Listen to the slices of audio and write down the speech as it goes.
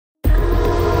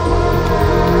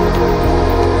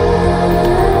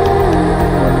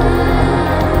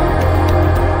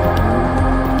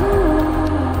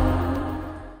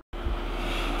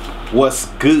What's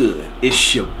good?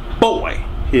 It's your boy,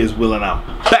 HizWill, and I'm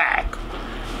back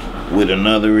with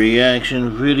another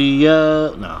reaction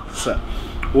video. No, so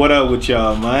what up with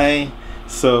y'all, man?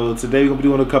 So today we're gonna be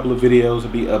doing a couple of videos. I'll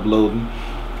be uploading.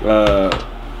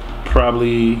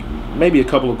 Probably, maybe a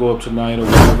couple will go up tonight or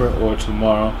whatever, or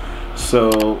tomorrow.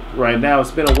 So right now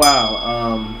it's been a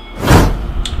while.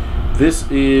 This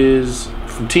is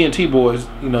from TNT Boys.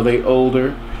 You know, they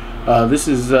older. This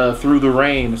is Through the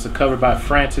Rain. It's a cover by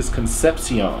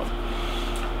Concepcion,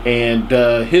 and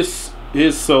his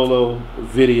solo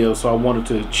video. So I wanted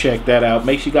to check that out.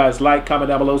 Make sure you guys like, comment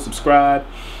down below, subscribe,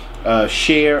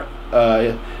 share,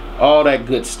 all that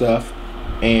good stuff.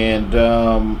 And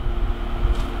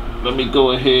let me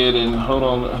go ahead and hold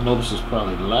on. I know this is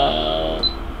probably loud.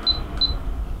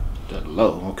 That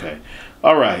low. Okay.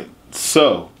 All right.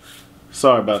 So.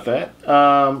 Sorry about that.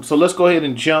 So let's go ahead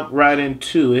and jump right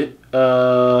into it.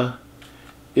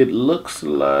 It looks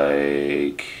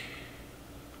like,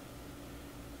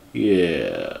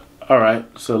 yeah. All right.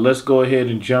 So let's go ahead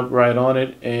and jump right on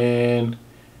it and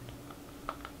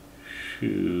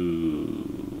shoot.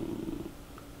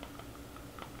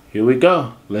 Here we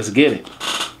go. Let's get it.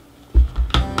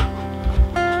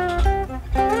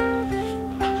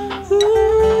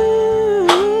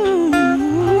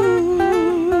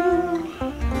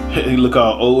 He look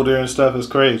all older and stuff. It's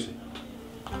crazy.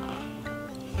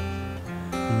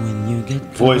 When you get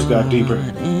voice got deeper.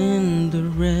 In the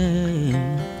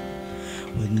rain,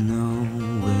 with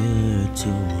nowhere to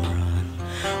run,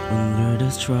 when you're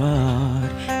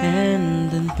distraught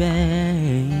and in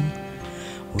pain,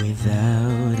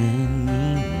 without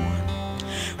anyone,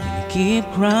 when you keep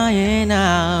crying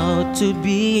out to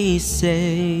be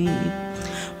saved,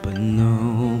 but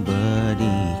nobody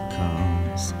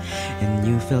comes. And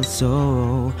you feel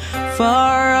so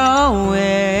far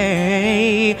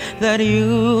away that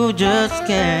you just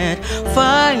can't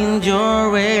find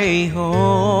your way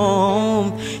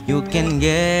home. You can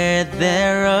get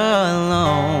there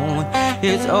alone.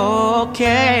 It's okay.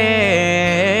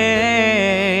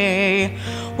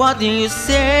 What do you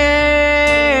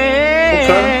say?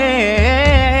 Okay.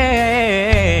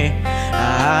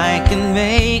 I can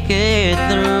make it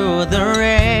through the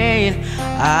rain.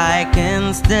 I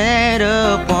can stand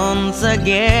up once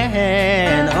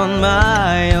again on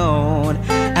my own,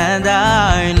 and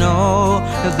I know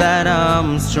that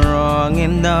I'm strong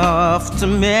enough to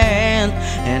mend.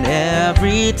 And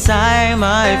every time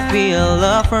I feel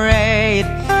afraid,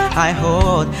 I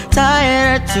hold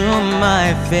tighter to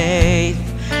my faith,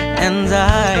 and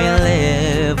I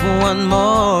live one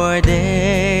more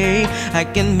day. I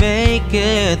can make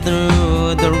it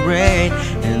through the rain.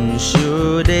 And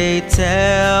should they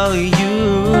tell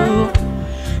you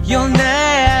you'll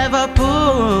never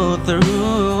pull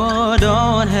through,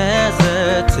 don't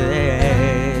hesitate.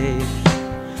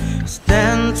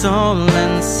 Stand tall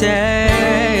and say,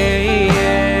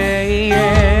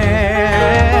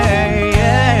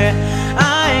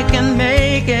 I can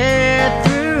make it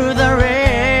through the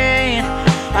rain.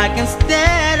 I can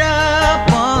stand up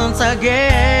once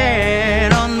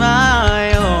again on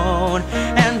my own,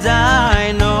 and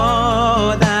I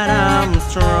know that I'm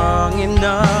strong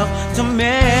enough to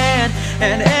mend.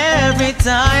 And every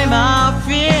time I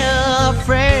feel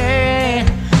afraid,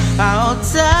 I'll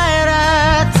tie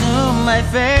that to my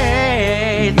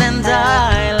faith, and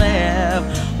I live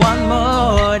one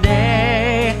more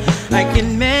day. I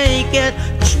can make it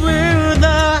through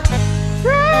the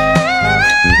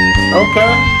rain.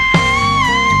 Okay.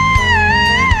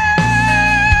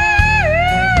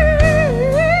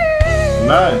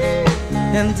 Nice.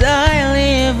 And I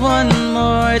live one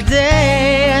more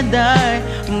day, and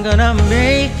I'm gonna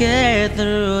make it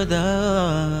through the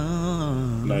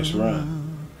Nice run.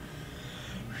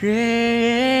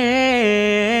 rain.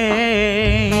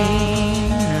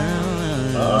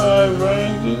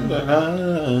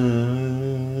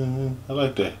 I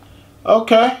like that.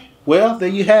 Okay. Well, there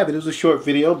you have it. It was a short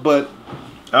video, but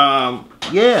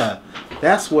yeah,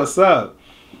 that's what's up.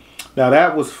 Now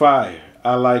that was fire.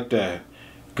 I like that.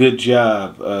 Good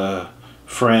job,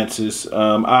 Francis.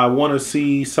 I want to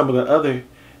see some of the other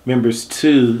members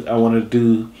too. I want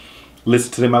to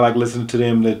listen to them. I like listening to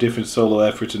them, their different solo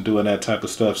efforts and doing that type of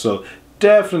stuff. So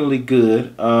definitely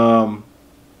good.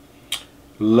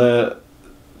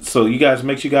 So you guys,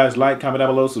 make sure you guys like, comment down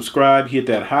below, subscribe, hit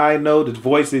that high note. His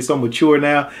voice is so mature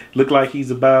now. Look like he's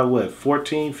about what,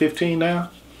 14, 15 now?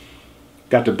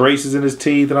 Got the braces in his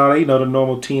teeth and all that, you know, the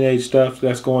normal teenage stuff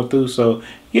that's going through. So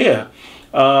yeah.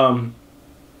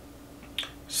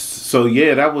 So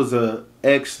yeah, that was a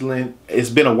excellent.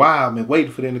 It's been a while. I've been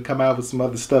waiting for them to come out with some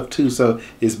other stuff too. So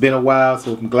it's been a while.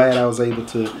 So I'm glad I was able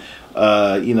to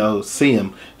you know, see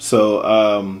them.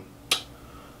 So,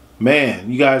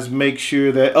 man, you guys make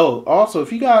sure that. Oh, also,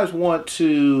 if you guys want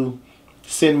to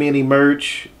send me any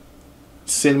merch,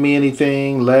 send me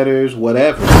anything, letters,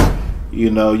 whatever, you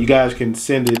know, you guys can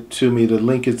send it to me. The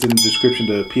link is in the description.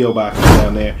 The P.O. box is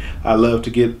down there. I love to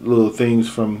get little things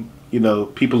from, you know,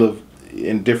 people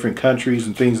in different countries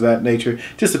and things of that nature.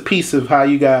 Just a piece of how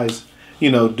you guys, you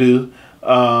know, do,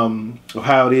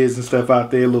 how it is and stuff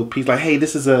out there. A little piece like, hey,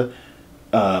 this is a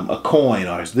coin,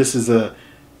 or this is a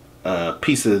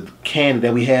piece of candy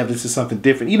that we have. This is something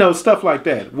different. You know, stuff like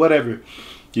that. Whatever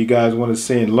you guys want to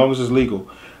send, as long as it's legal.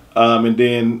 And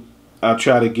then I'll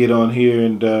try to get on here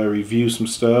and review some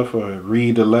stuff or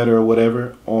read the letter or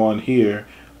whatever on here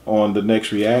on the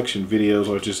next reaction videos,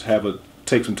 or just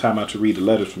take some time out to read the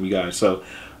letters from you guys. So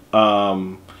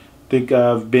think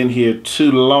I've been here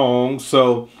too long.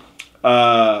 So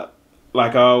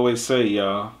like I always say,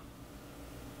 y'all,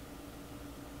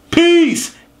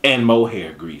 peace and more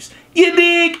hair grease. You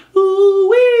dig?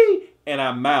 Ooh-wee. And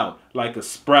I'm out like a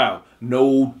sprout,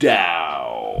 no doubt.